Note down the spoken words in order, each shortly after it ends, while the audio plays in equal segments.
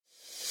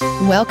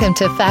Welcome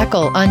to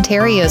FACL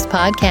Ontario's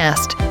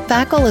podcast.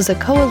 FACL is a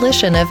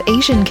coalition of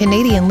Asian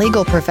Canadian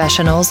legal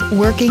professionals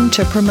working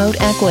to promote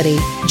equity,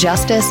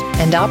 justice,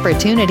 and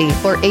opportunity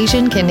for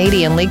Asian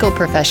Canadian legal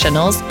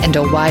professionals and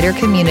a wider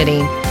community.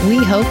 We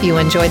hope you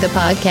enjoy the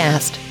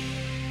podcast.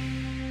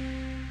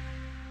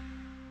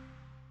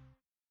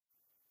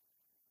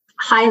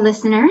 Hi,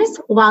 listeners.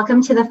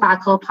 Welcome to the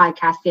FACL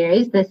podcast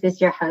series. This is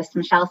your host,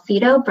 Michelle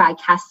Cito,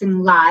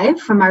 broadcasting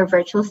live from our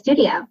virtual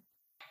studio.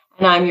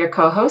 And I'm your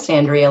co-host,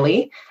 Andrea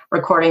Lee,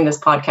 recording this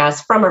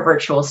podcast from a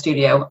virtual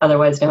studio,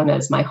 otherwise known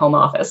as my home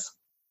office.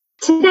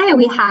 Today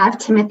we have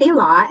Timothy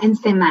Law and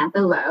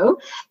Samantha Lowe.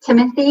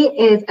 Timothy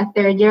is a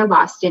third-year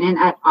law student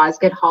at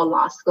Osgoode Hall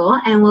Law School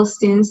and will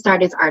soon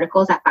start his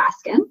articles at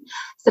Baskin.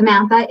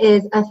 Samantha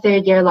is a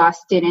third-year law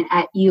student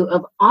at U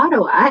of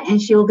Ottawa,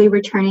 and she will be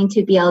returning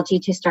to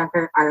BLG to start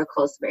her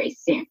articles very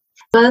soon.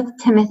 Both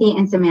Timothy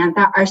and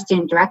Samantha are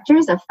student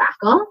directors of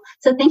FACL,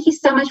 so thank you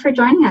so much for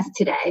joining us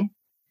today.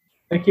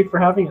 Thank you for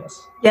having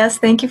us. Yes,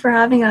 thank you for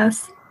having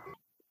us.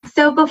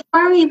 So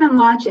before we even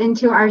launch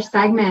into our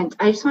segment,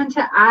 I just want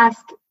to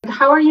ask,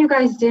 how are you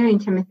guys doing,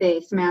 Timothy,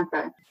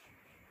 Samantha?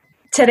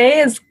 Today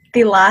is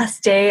the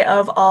last day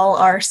of all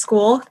our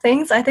school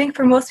things, I think,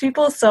 for most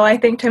people. So I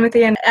think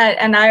Timothy and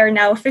I are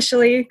now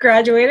officially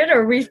graduated,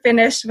 or we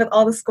finished with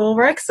all the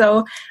schoolwork.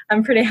 So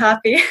I'm pretty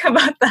happy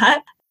about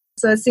that.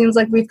 So it seems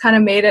like we've kind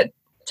of made it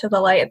to the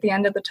light at the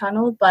end of the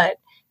tunnel. But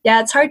yeah,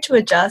 it's hard to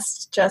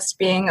adjust just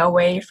being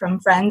away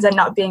from friends and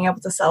not being able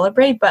to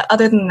celebrate. But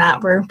other than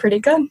that, we're pretty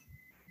good.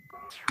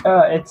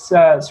 It's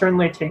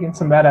certainly taken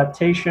some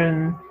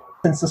adaptation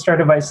since the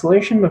start of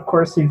isolation. Of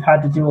course, you've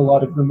had to do a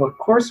lot of remote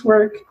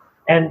coursework,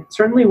 and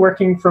certainly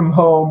working from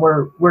home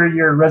where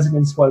your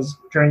residence was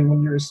during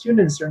when you were a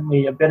student is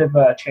certainly a bit of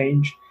a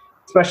change,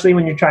 especially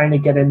when you're trying to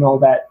get in all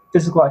that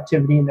physical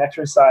activity and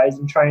exercise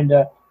and trying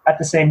to, at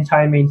the same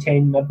time,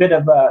 maintain a bit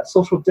of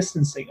social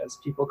distancing, as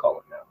people call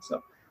it now.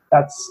 So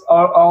that's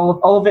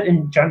all of it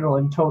in general,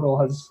 in total,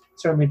 has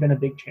certainly been a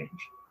big change.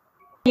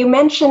 You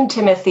mentioned,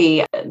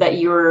 Timothy, that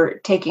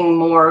you're taking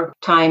more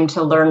time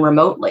to learn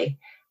remotely.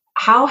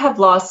 How have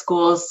law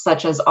schools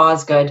such as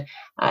Osgoode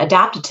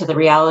adapted to the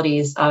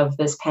realities of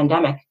this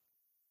pandemic?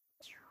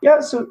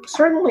 Yeah, so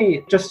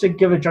certainly, just to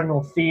give a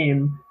general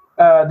theme,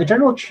 the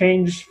general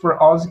change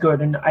for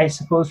Osgoode, and I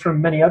suppose from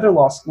many other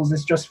law schools,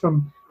 is just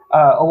from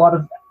a lot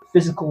of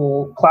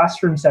physical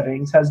classroom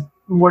settings has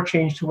more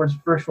changed towards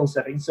virtual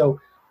settings. So,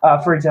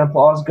 for example,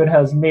 Osgoode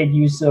has made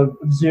use of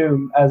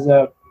Zoom as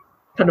a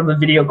kind of a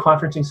video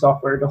conferencing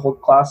software to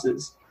hold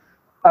classes.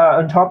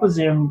 On top of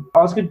Zoom,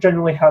 Osgoode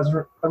generally has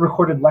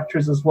recorded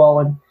lectures as well,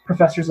 and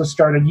professors have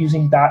started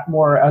using that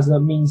more as a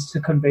means to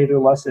convey their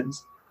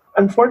lessons.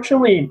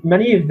 Unfortunately,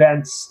 many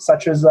events,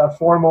 such as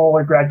formal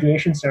or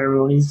graduation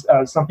ceremonies,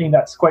 something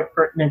that's quite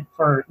pertinent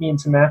for me and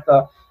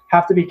Samantha,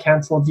 have to be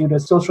canceled due to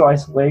social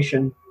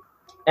isolation.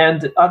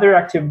 And other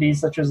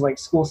activities, such as like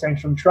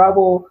school-sanctioned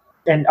travel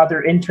and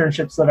other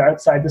internships that are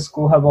outside the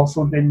school, have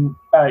also been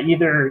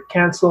either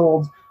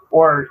canceled,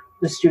 or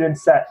the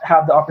students that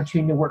have the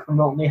opportunity to work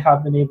remotely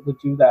have been able to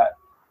do that.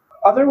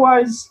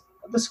 Otherwise,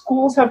 the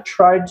schools have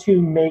tried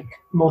to make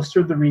most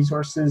of the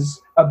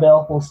resources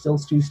available still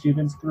to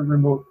students through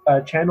remote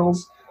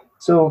channels.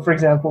 So, for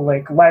example,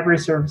 like library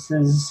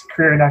services,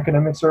 career and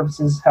academic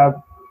services have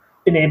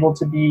been able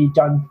to be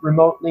done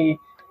remotely.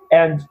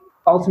 And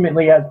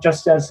ultimately,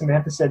 just as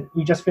Samantha said,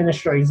 we just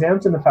finished our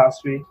exams in the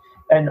past week,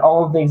 and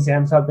all of the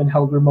exams have been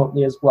held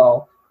remotely as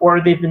well. Or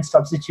they've been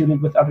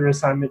substituted with other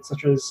assignments,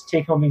 such as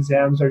take-home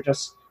exams or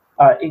just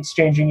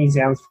exchanging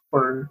exams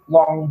for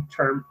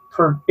long-term,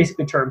 for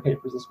basically term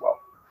papers as well.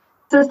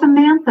 So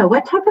Samantha,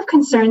 what type of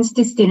concerns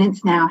do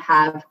students now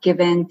have,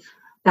 given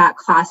that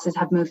classes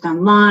have moved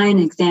online,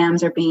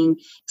 exams are being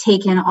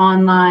taken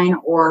online,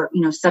 or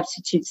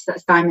substitute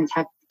assignments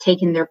have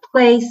taken their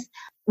place?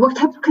 What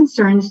type of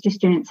concerns do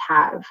students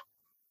have?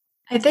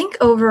 I think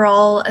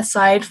overall,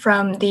 aside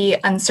from the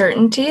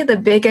uncertainty, the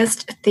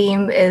biggest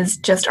theme is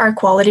just our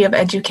quality of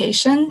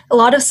education. A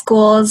lot of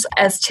schools,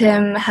 as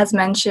Tim has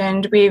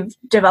mentioned, we've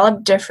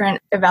developed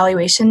different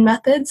evaluation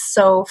methods.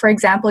 So, for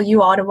example,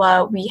 U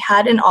Ottawa, we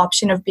had an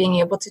option of being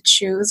able to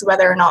choose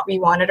whether or not we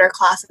wanted our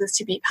classes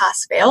to be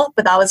pass-fail,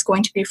 but that was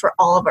going to be for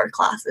all of our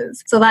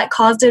classes. So that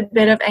caused a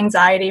bit of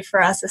anxiety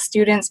for us as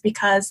students,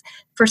 because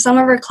for some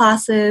of our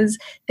classes,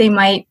 they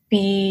might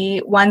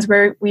be ones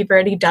where we've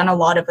already done a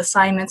lot of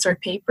assignments or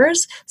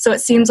papers. So it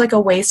seems like a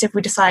waste if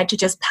we decide to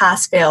just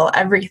pass-fail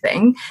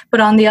everything. But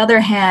on the other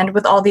hand,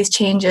 with all these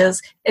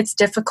changes, it's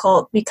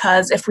difficult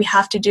because if we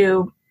have to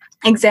do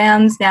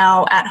exams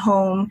now at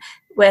home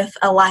with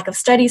a lack of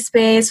study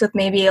space, with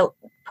maybe a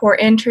poor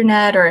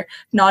internet or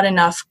not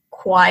enough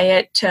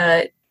quiet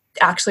to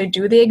actually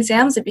do the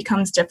exams, it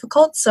becomes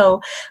difficult. So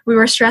we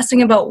were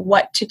stressing about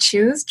what to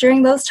choose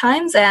during those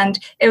times, and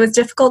it was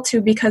difficult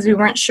too because we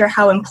weren't sure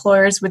how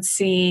employers would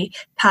see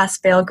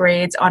pass-fail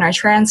grades on our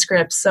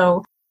transcripts.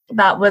 So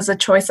that was a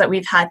choice that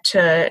we've had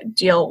to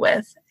deal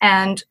with.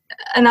 And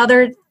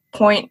another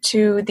point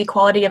to the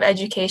quality of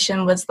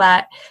education was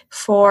that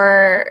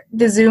for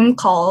the Zoom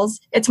calls,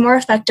 it's more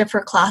effective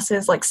for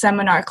classes like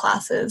seminar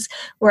classes,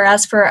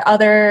 whereas for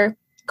other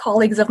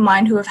colleagues of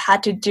mine who have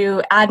had to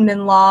do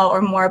admin law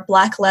or more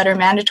black letter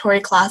mandatory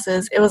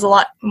classes, it was a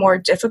lot more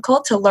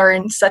difficult to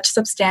learn such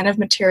substantive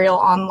material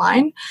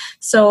online.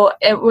 So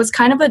it was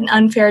kind of an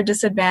unfair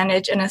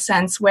disadvantage in a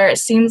sense where it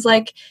seems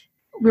like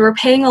we were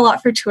paying a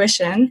lot for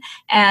tuition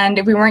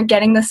and we weren't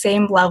getting the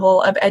same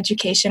level of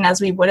education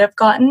as we would have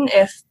gotten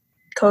if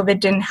COVID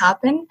didn't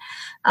happen.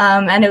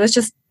 And it was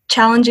just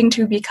challenging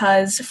too,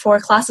 because for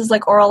classes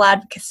like oral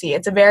advocacy,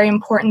 it's a very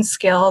important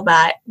skill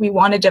that we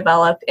want to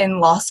develop in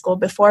law school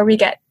before we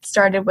get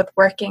started with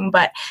working.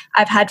 But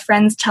I've had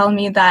friends tell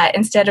me that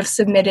instead of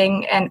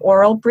submitting an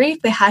oral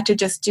brief, they had to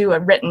just do a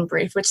written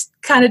brief, which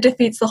kind of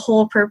defeats the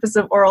whole purpose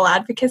of oral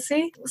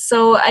advocacy.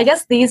 So I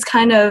guess these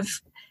kind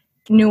of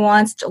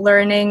nuanced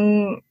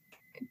learning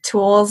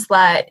tools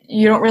that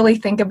you don't really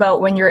think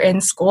about when you're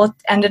in school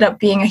ended up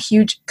being a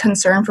huge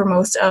concern for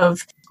most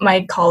of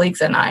my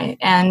colleagues and I.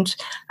 And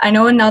I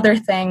know another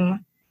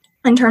thing,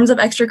 in terms of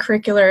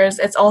extracurriculars,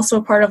 it's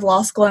also part of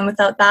law school. And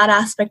without that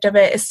aspect of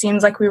it, it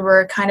seems like we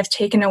were kind of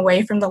taken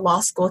away from the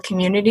law school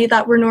community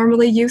that we're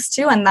normally used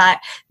to. And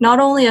that not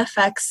only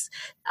affects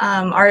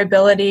our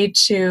ability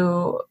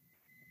to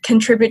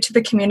contribute to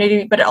the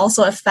community, but it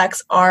also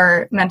affects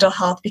our mental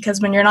health, because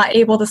when you're not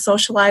able to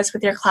socialize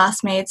with your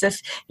classmates,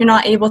 if you're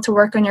not able to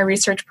work on your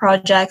research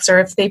projects, or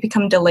if they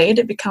become delayed,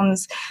 it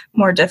becomes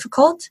more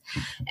difficult.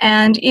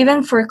 And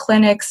even for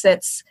clinics,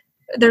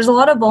 there's a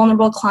lot of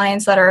vulnerable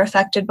clients that are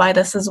affected by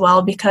this as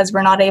well, because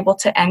we're not able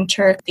to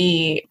enter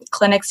the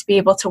clinics to be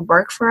able to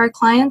work for our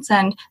clients.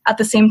 And at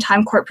the same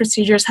time, court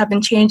procedures have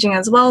been changing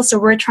as well. So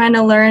we're trying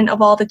to learn of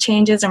all the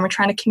changes and we're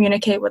trying to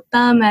communicate with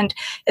them. And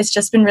it's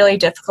just been really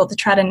difficult to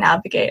try to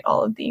navigate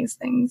all of these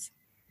things.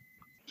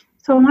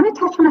 So I want to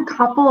touch on a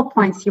couple of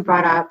points you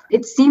brought up.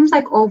 It seems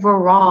like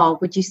overall,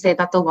 would you say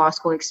that the law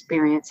school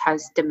experience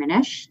has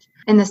diminished,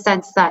 in the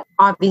sense that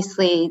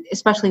obviously,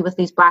 especially with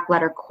these black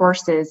letter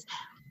courses,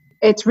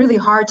 it's really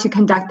hard to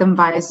conduct them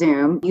via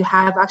Zoom. You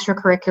have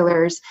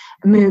extracurriculars,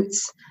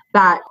 moots,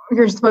 that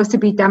you're supposed to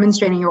be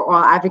demonstrating your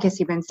oral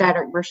advocacy, but instead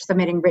we're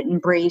submitting written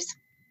briefs.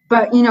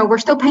 But, we're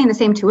still paying the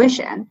same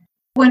tuition.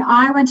 When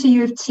I went to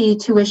U of T,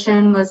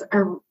 tuition was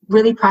a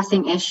really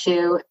pressing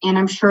issue, and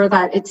I'm sure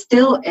that it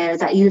still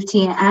is at U of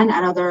T and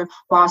at other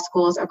law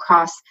schools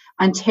across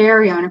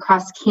Ontario and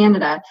across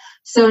Canada.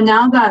 So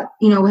now that,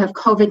 we have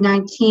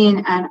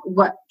COVID-19 and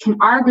what can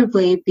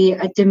arguably be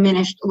a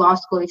diminished law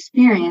school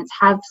experience,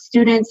 have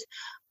students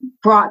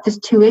brought this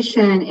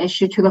tuition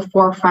issue to the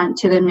forefront,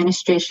 to the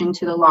administration,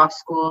 to the law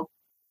school?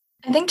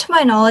 I think to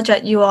my knowledge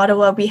at U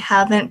Ottawa, we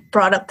haven't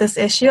brought up this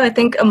issue. I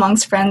think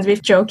amongst friends,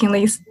 we've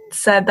jokingly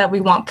said that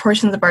we want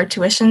portions of our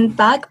tuition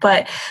back,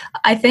 but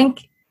I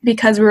think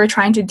because we were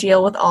trying to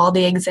deal with all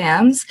the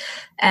exams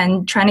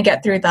and trying to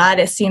get through that,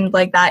 it seemed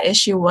like that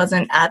issue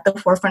wasn't at the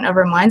forefront of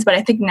our minds. But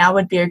I think now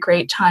would be a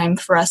great time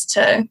for us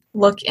to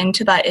look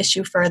into that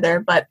issue further.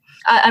 But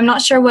I'm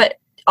not sure what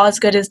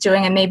Osgoode is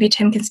doing, and maybe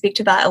Tim can speak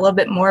to that a little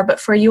bit more. But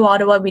for U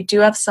Ottawa, we do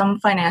have some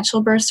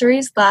financial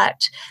bursaries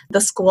that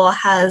the school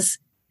has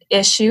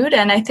issued,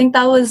 and I think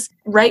that was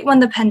right when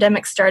the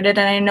pandemic started.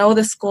 And I know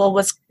the school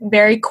was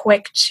very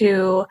quick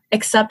to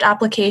accept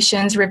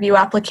applications, review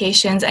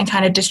applications, and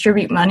kind of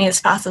distribute money as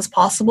fast as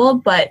possible.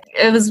 But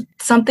it was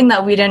something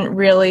that we didn't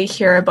really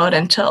hear about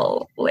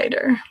until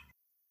later.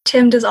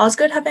 Tim, does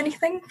Osgoode have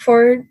anything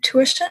for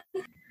tuition?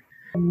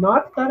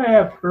 Not that I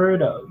have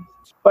heard of.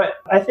 But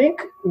I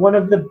think one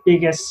of the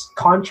biggest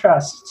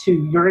contrasts to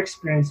your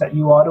experience at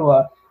U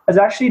Ottawa has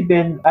actually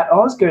been at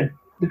Osgoode.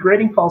 The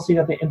grading policy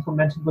that they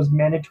implemented was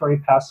mandatory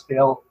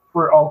pass-fail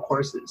for all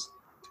courses.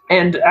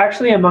 And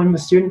actually among the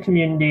student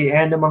community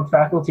and among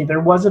faculty,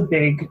 there was a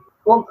bit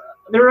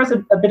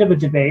of a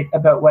debate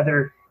about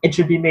whether it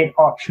should be made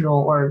optional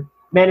or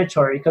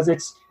mandatory, because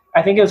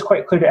I think it was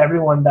quite clear to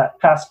everyone that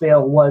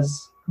pass-fail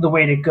was the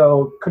way to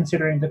go,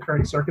 considering the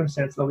current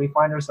circumstance that we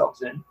find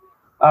ourselves in.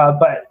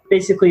 But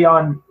basically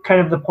on kind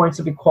of the points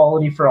of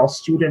equality for all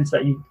students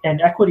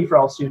and equity for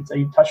all students that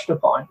you touched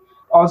upon,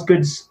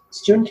 Osgoode's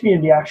student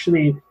community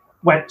actually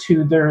went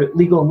to their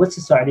Legal and Lit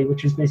Society,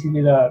 which is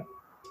basically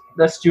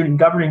the student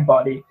governing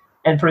body,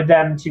 and for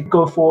them to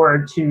go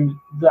forward to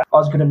the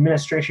Osgoode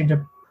administration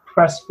to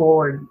press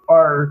forward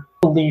our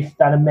belief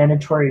that a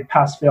mandatory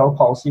pass-fail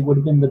policy would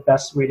have been the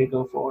best way to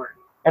go forward.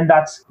 And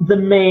that's the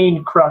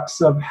main crux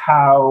of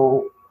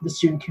how the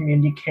student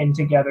community came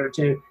together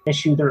to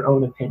issue their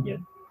own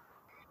opinion.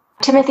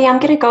 Timothy, I'm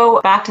going to go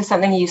back to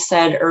something you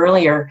said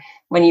earlier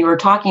when you were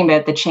talking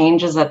about the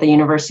changes that the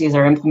universities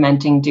are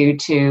implementing due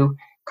to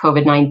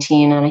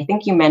COVID-19. And I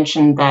think you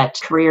mentioned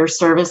that career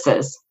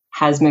services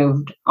has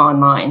moved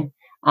online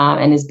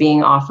and is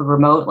being offered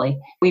remotely.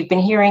 We've been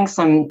hearing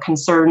some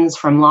concerns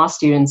from law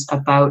students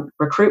about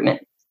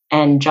recruitment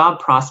and job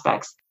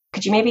prospects.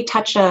 Could you maybe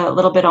touch a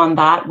little bit on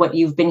that, what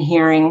you've been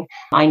hearing?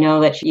 I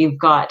know that you've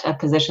got a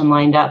position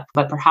lined up,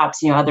 but perhaps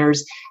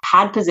others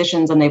had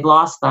positions and they've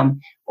lost them,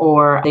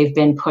 or they've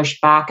been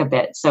pushed back a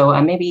bit. So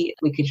maybe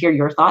we could hear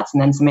your thoughts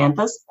and then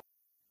Samantha's.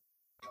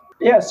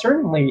 Yeah,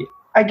 certainly.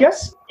 I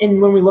guess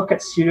when we look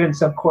at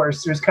students, of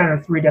course, there's kind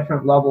of three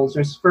different levels.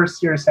 There's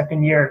first year,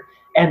 second year,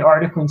 and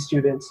articling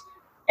students.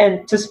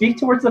 And to speak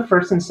towards the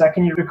first and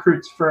second year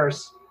recruits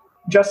first,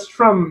 just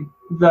from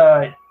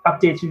the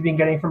updates we've been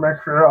getting from our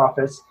career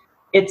office,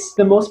 it's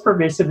the most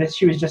pervasive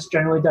issue is just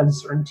generally the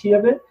uncertainty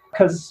of it,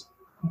 because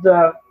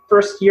the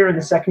first year and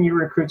the second year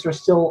recruits are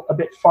still a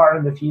bit far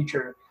in the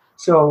future.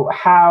 So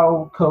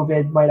how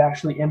COVID might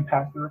actually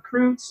impact the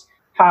recruits,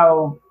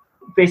 how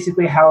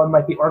it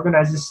might be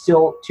organized is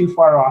still too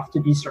far off to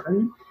be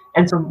certain.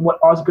 And from what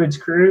Osgood's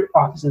career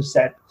office has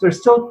said, they're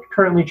still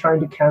currently trying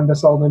to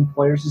canvass all the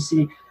employers to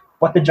see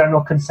what the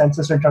general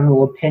consensus or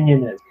general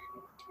opinion is.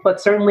 But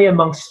certainly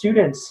among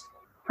students,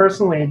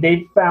 personally,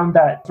 they've found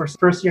that for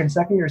first year and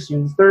second year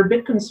students, they're a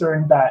bit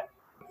concerned that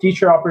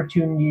future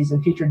opportunities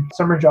and future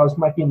summer jobs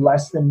might be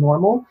less than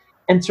normal.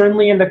 And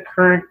certainly in the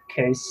current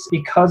case,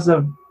 because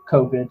of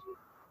COVID,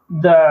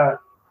 the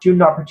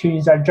student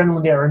opportunities that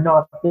generally there are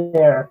not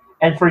there.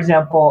 And for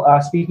example,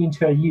 speaking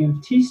to a U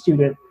of T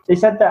student, they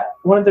said that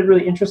one of the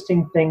really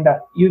interesting things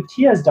that U of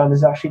T has done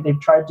is actually they've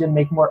tried to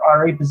make more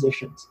RA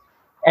positions.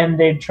 And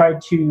they've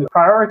tried to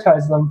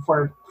prioritize them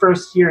for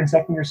first year and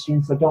second year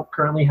students that don't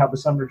currently have a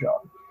summer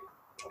job.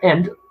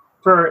 And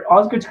for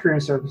Osgood's Career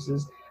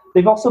Services,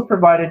 they've also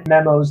provided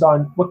memos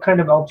on what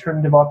kind of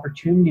alternative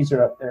opportunities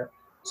are out there.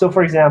 So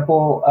for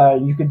example,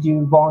 you could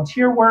do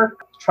volunteer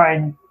work, try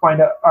and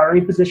find a RA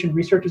position,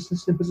 research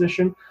assistant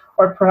position,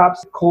 or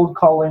perhaps cold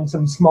calling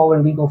some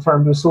smaller legal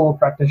firms or solo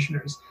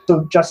practitioners.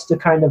 So just to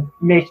kind of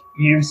make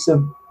use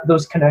of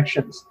those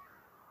connections.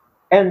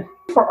 And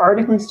for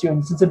articling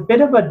students, it's a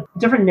bit of a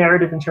different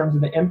narrative in terms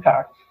of the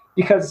impact,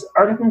 because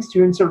articling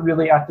students are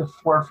really at the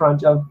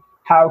forefront of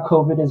how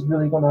COVID is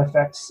really going to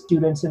affect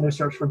students in their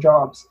search for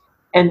jobs.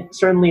 And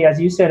certainly, as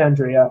you said,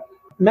 Andrea,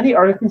 many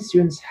articling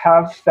students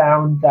have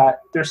found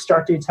that their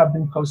start dates have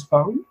been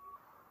postponed.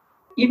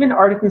 Even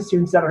articling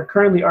students that are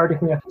currently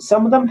articling,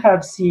 some of them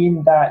have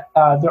seen that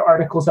their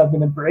articles have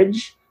been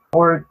abridged,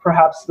 or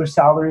perhaps their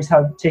salaries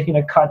have taken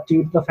a cut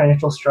due to the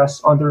financial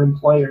stress on their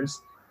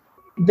employers.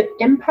 The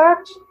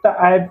impact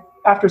that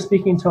after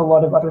speaking to a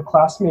lot of other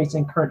classmates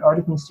and current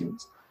articling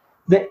students,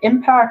 the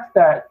impact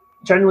that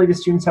generally the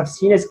students have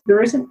seen is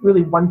there isn't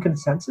really one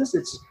consensus.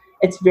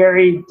 It's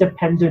very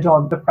dependent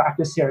on the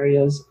practice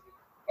areas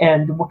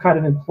and what kind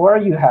of employer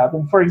you have.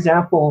 And for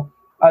example,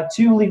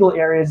 two legal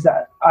areas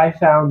that I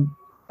found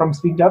from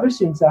speaking to other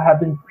students that have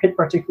been hit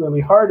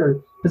particularly hard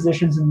are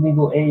positions in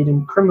legal aid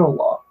and criminal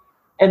law.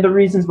 And the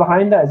reasons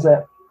behind that is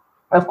that,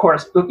 of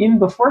course, but even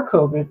before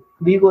COVID,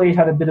 legal aid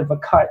had a bit of a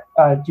cut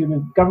due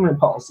to government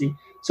policy.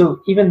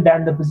 So even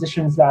then, the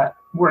positions that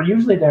were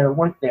usually there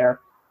weren't there.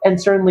 And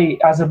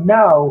certainly, as of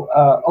now,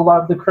 a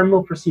lot of the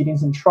criminal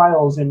proceedings and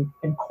trials in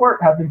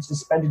court have been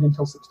suspended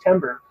until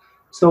September.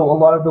 So a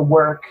lot of the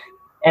work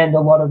and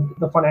a lot of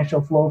the financial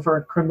flow for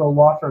criminal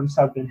law firms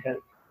have been hit.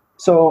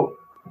 So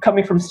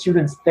coming from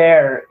students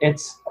there,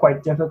 it's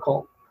quite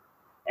difficult.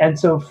 And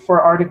so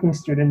for articling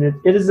student,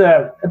 it is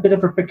a bit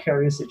of a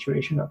precarious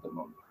situation at the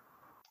moment.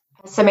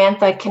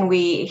 Samantha, can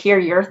we hear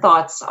your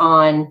thoughts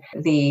on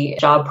the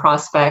job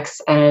prospects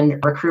and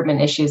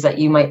recruitment issues that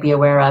you might be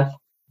aware of?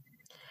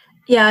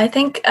 Yeah, I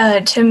think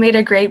Tim made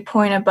a great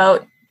point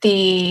about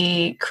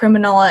the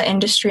criminal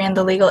industry and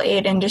the legal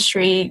aid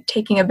industry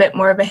taking a bit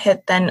more of a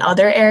hit than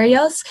other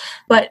areas.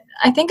 But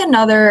I think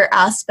another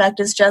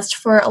aspect is just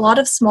for a lot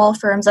of small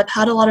firms, I've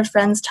had a lot of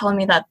friends tell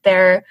me that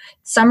their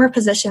summer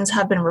positions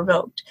have been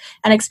revoked.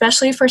 And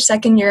especially for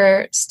second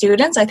year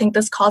students, I think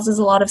this causes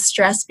a lot of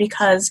stress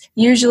because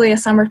usually a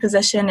summer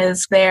position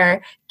is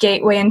their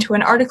gateway into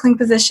an articling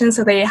position,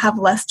 so they have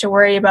less to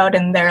worry about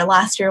in their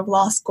last year of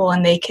law school,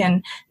 and they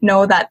can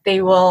know that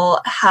they will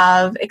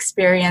have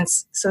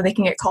experience so they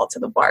can get called to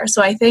the bar.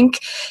 So I think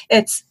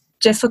it's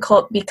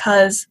difficult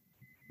because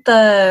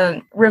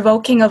the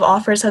revoking of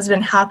offers has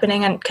been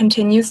happening and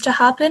continues to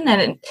happen,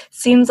 and it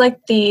seems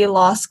like the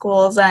law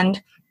schools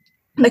and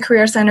the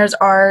career centers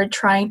are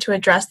trying to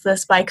address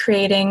this by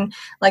creating,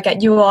 like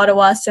at U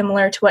Ottawa,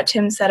 similar to what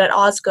Tim said at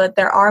Osgood,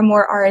 there are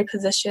more RA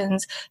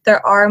positions,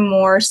 there are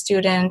more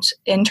student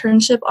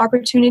internship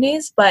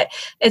opportunities, but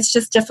it's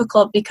just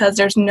difficult because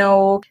there's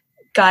no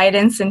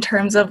guidance in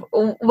terms of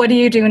what do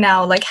you do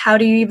now? Like, how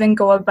do you even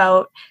go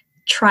about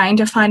trying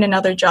to find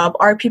another job?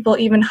 Are people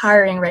even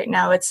hiring right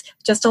now? It's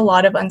just a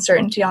lot of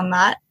uncertainty on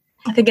that.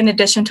 I think in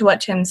addition to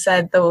what Tim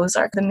said, those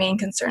are the main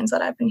concerns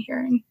that I've been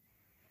hearing.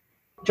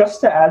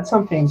 Just to add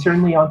something,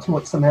 certainly onto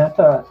what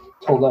Samantha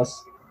told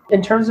us,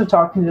 in terms of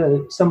talking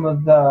to some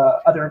of the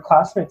other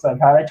classmates I've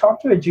had, I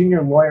talked to a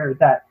junior lawyer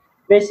that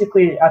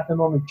basically at the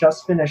moment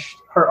just finished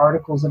her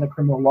articles in a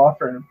criminal law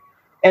firm.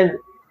 And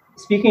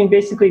speaking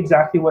basically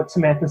exactly what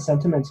Samantha's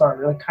sentiments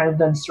are, like kind of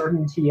the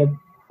uncertainty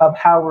of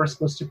how we're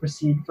supposed to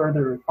proceed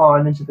further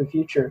on into the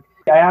future.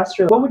 I asked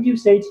her, what would you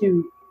say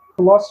to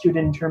a law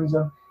student in terms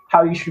of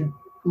how you should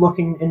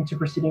looking into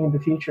proceeding in the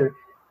future?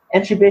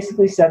 And she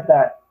basically said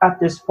that at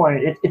this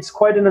point, it's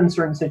quite an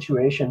uncertain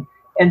situation.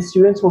 And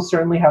students will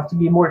certainly have to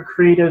be more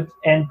creative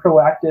and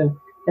proactive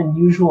than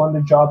usual on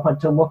the job hunt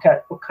to look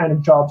at what kind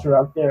of jobs are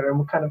out there and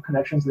what kind of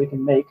connections they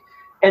can make.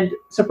 And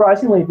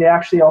surprisingly, they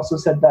actually also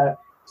said that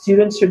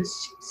students should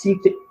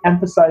seek to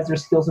emphasize their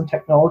skills in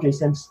technology,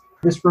 since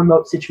this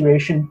remote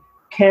situation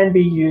can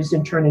be used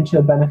and turned into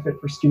a benefit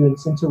for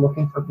students into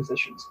looking for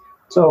positions.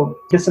 So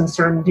this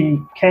uncertainty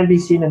can be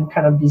seen in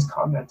kind of these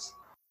comments.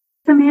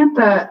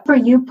 Samantha, for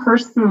you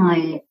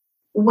personally,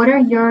 what are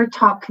your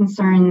top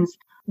concerns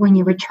when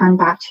you return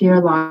back to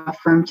your law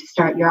firm to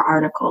start your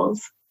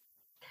articles?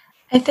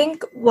 I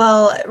think,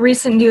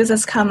 recent news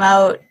has come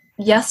out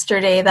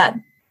yesterday that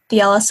the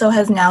LSO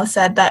has now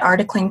said that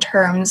articling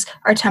terms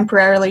are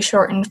temporarily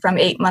shortened from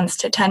 8 months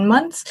to 10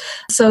 months.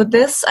 So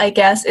this, I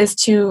guess, is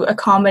to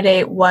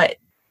accommodate what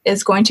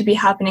is going to be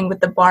happening with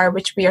the bar,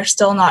 which we are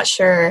still not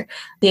sure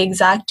the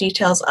exact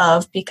details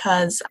of,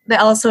 because the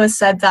LSO has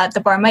said that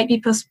the bar might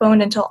be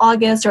postponed until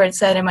August, or it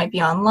said it might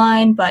be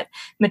online, but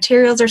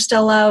materials are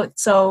still out.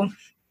 So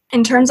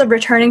in terms of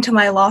returning to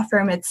my law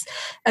firm, it's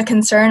a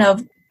concern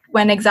of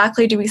when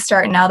exactly do we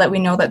start now that we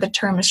know that the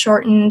term is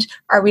shortened?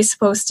 Are we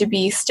supposed to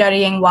be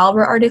studying while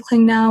we're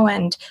articling now?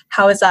 And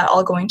how is that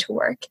all going to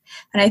work?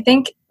 And I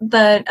think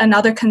that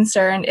another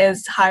concern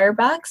is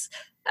hirebacks.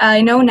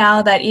 I know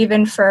now that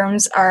even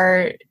firms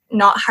are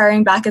not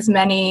hiring back as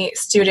many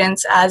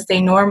students as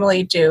they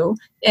normally do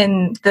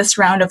in this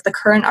round of the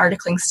current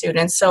articling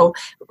students. So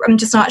I'm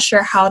just not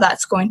sure how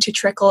that's going to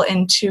trickle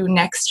into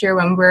next year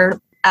when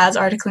we're, as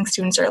articling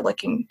students, are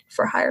looking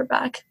for hire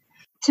back.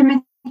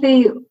 Timothy,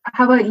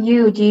 how about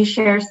you? Do you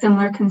share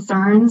similar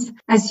concerns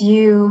as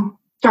you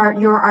start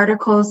your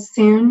articles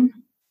soon?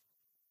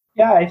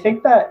 Yeah, I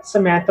think that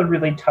Samantha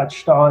really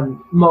touched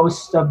on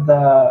most of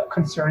the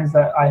concerns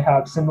that I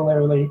have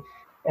similarly.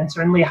 And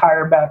certainly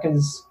hire back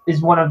is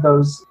one of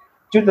those,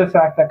 due to the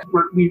fact that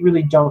we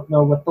really don't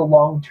know what the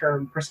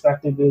long-term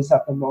perspective is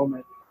at the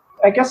moment.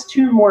 I guess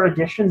two more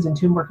additions and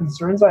two more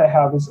concerns I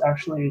have is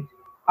actually,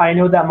 I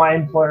know that my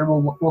employer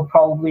will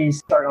probably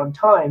start on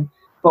time,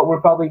 but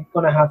we're probably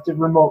going to have to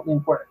remotely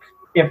work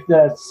if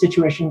the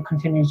situation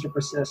continues to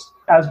persist.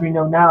 As we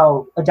know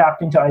now,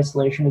 adapting to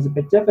isolation is a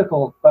bit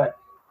difficult, but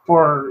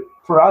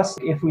for us,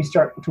 if we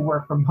start to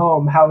work from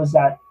home, how is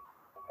that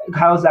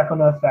going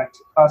to affect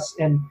us?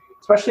 And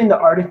especially in the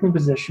articling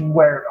position,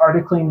 where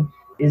articling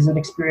is an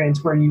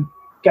experience where you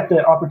get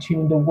the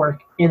opportunity to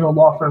work in a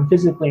law firm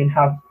physically and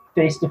have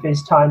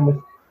face-to-face time with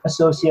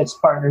associates,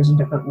 partners, and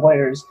different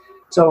lawyers.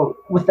 So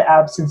with the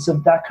absence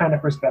of that kind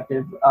of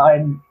perspective,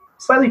 I'm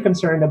slightly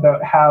concerned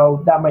about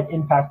how that might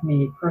impact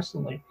me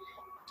personally.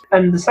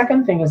 And the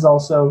second thing is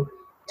also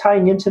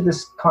tying into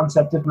this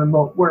concept of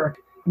remote work.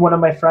 One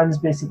of my friends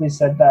basically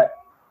said that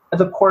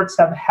the courts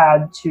have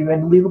had to,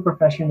 and the legal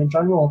profession in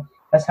general,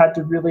 has had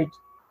to really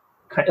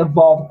kind of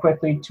evolve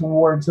quickly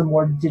towards a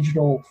more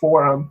digital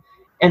forum.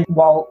 And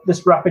while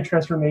this rapid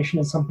transformation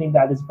is something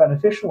that is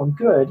beneficial and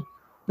good,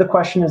 the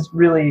question is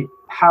really,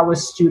 how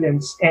as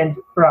students and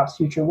perhaps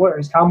future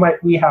lawyers, how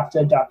might we have to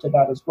adapt to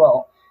that as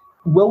well?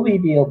 Will we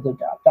be able to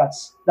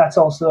adapt? That's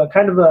also a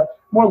kind of a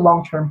more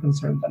long-term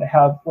concern that I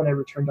have when I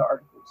return to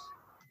articles.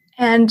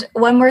 And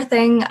one more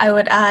thing I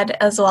would add,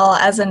 as well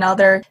as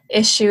another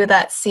issue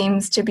that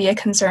seems to be a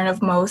concern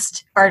of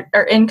most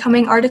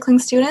incoming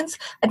articling students.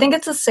 I think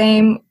it's the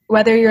same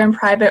whether you're in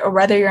private or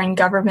whether you're in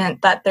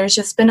government, that there's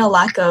just been a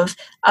lack of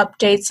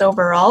updates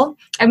overall.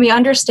 And we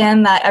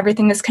understand that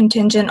everything is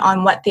contingent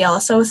on what the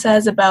LSO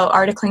says about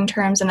articling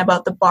terms and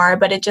about the bar,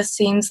 but it just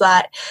seems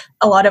that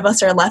a lot of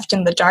us are left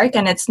in the dark,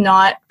 and it's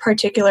not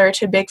particular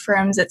to big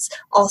firms. It's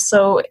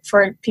also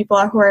for people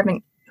who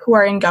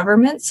are in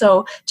government.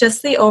 So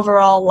just the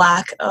overall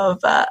lack of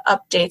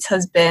updates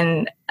has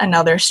been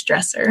another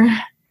stressor.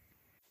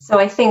 So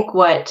I think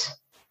what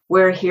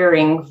we're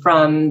hearing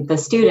from the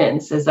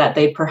students is that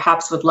they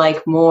perhaps would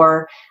like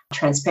more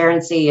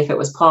transparency, if it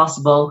was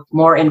possible,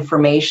 more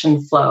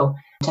information flow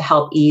to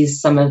help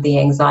ease some of the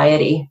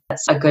anxiety.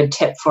 That's a good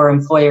tip for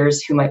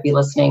employers who might be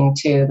listening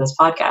to this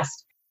podcast.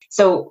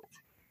 So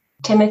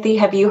Timothy,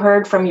 have you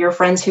heard from your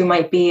friends who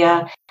might be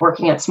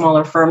working at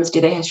smaller firms?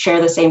 Do they share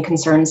the same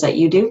concerns that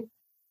you do?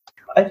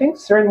 I think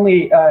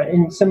certainly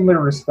in similar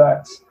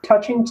respects,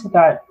 touching to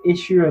that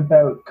issue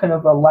about kind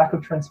of a lack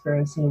of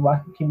transparency and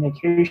lack of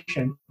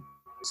communication.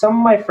 Some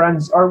of my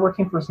friends are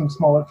working for some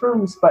smaller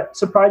firms, but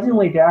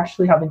surprisingly, they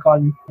actually haven't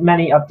gotten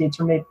many updates,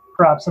 or maybe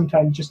perhaps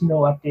sometimes just no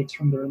updates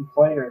from their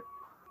employer.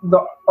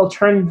 The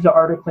alternative to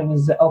articling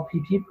is the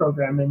LPP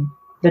program, and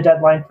the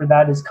deadline for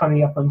that is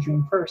coming up on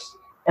June 1st.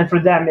 And for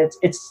them,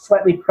 it's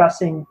slightly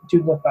pressing due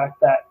to the fact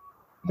that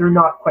they're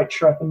not quite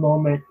sure at the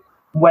moment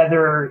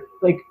whether,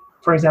 like,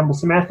 for example,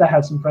 Samantha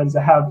has some friends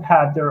that have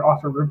had their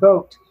offer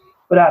revoked,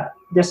 but at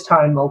this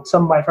time,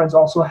 some of my friends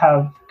also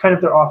have kind of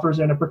their offers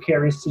in a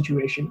precarious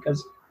situation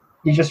because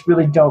they just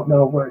really don't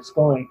know where it's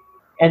going.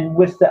 And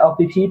with the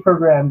LPP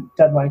program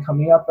deadline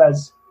coming up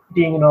as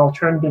being an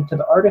alternative to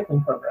the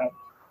articling program,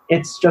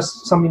 it's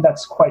just something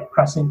that's quite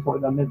pressing for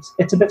them.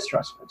 It's a bit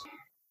stressful.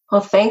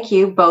 Well, thank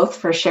you both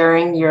for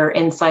sharing your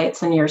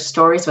insights and your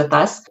stories with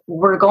us.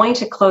 We're going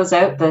to close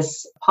out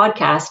this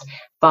podcast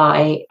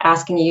by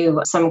asking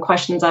you some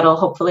questions that'll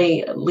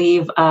hopefully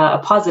leave a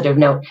positive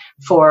note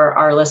for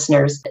our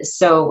listeners.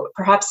 So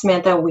perhaps,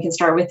 Samantha, we can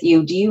start with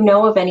you. Do you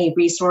know of any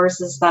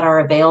resources that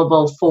are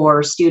available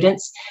for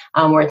students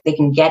where they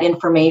can get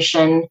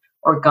information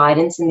or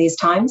guidance in these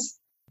times?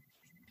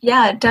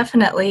 Yeah,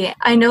 definitely.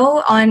 I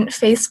know on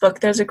Facebook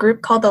there's a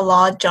group called the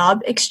Law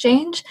Job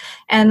Exchange,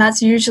 and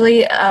that's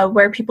usually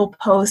where people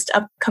post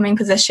upcoming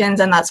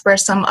positions, and that's where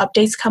some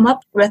updates come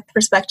up with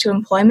respect to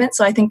employment.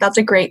 So I think that's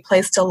a great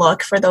place to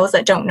look for those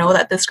that don't know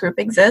that this group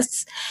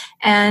exists.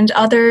 And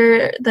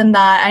other than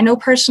that, I know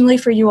personally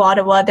for U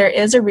Ottawa, there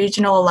is a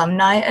regional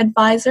alumni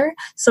advisor.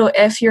 So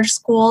if your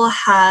school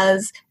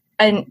has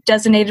a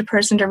designated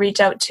person to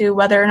reach out to,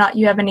 whether or not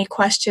you have any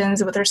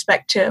questions with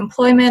respect to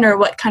employment or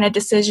what kind of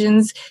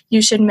decisions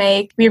you should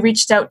make. We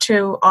reached out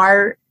to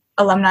our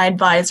alumni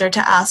advisor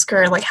to ask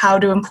her, like, how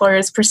do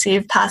employers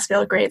perceive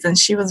pass-fail grades? And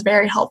she was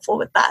very helpful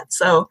with that.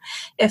 So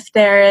if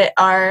there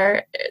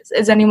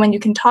is anyone you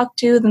can talk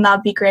to, then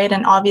that'd be great.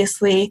 And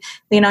obviously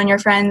lean on your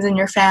friends and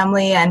your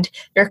family and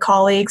your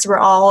colleagues. We're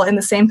all in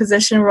the same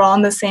position. We're all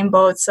in the same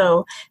boat.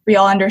 So we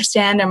all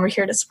understand and we're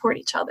here to support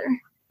each other.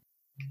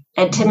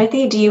 And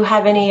Timothy, do you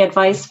have any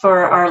advice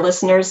for our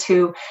listeners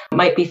who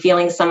might be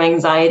feeling some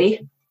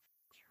anxiety?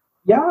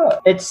 Yeah,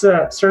 it's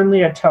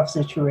certainly a tough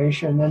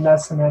situation. And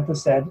as Samantha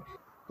said,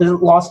 the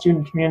law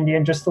student community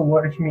and just the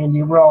lawyer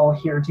community, we're all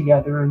here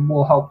together and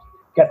we'll help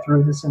get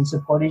through this and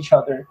support each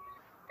other.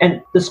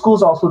 And the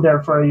school's also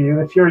there for you.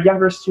 If you're a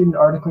younger student,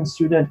 articling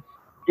student,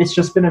 it's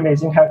just been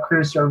amazing how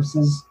career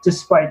services,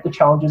 despite the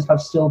challenges, have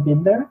still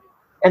been there.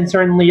 And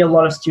certainly a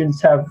lot of students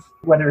have,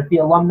 whether it be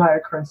alumni or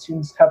current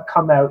students, have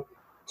come out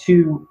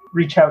to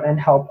reach out and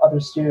help other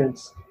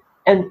students.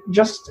 And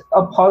just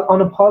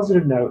on a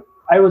positive note,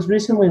 I was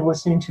recently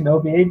listening to an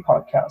OVA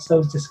podcast that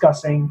was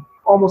discussing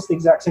almost the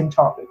exact same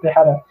topic. They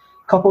had a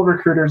couple of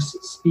recruiters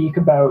speak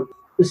about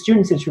the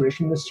student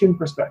situation, the student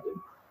perspective.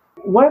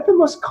 One of the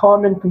most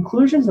common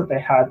conclusions that they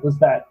had was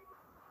that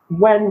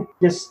when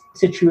this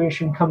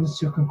situation comes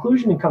to a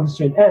conclusion and comes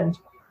to an end,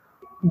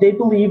 they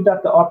believe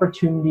that the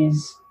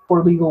opportunities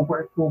for legal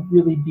work will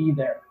really be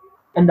there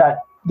and that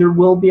there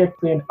will be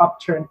an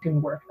upturn in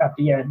work at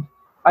the end.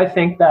 I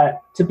think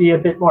that to be a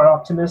bit more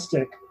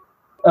optimistic,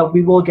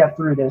 we will get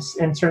through this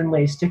and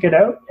certainly stick it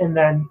out. And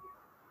then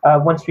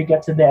once we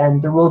get to the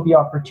end, there will be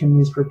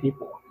opportunities for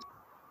people.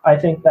 I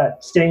think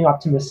that staying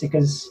optimistic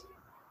is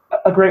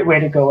a great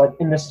way to go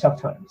in this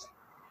tough times.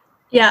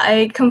 Yeah,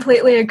 I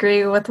completely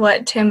agree with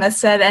what Tim has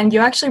said. And you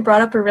actually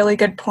brought up a really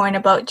good point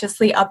about just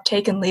the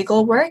uptake in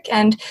legal work.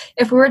 And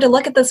if we were to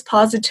look at this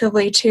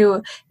positively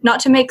too, not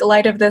to make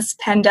light of this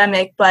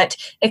pandemic, but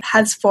it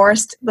has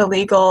forced the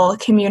legal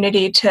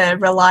community to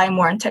rely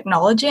more on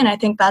technology. And I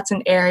think that's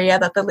an area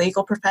that the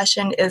legal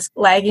profession is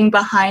lagging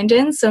behind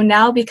in. So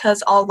now,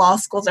 because all law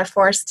schools are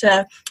forced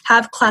to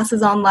have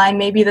classes online,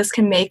 maybe this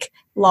can make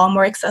law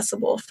more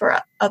accessible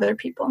for other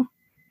people.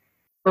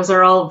 Those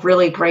are all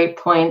really great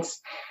points.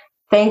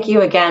 Thank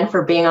you again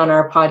for being on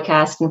our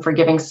podcast and for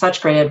giving such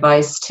great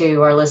advice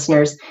to our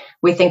listeners.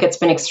 We think it's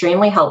been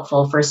extremely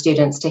helpful for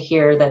students to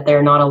hear that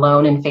they're not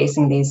alone in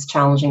facing these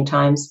challenging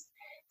times.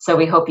 So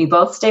we hope you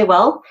both stay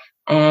well,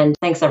 and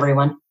thanks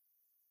everyone.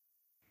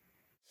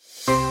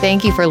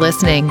 Thank you for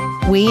listening.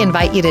 We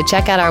invite you to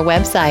check out our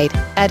website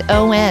at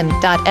on.facl.ca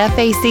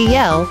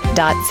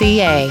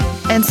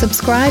and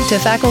subscribe to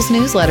FACL's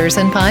newsletters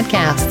and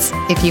podcasts.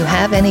 If you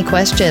have any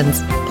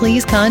questions,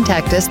 please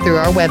contact us through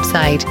our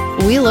website.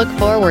 We look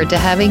forward to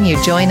having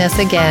you join us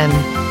again.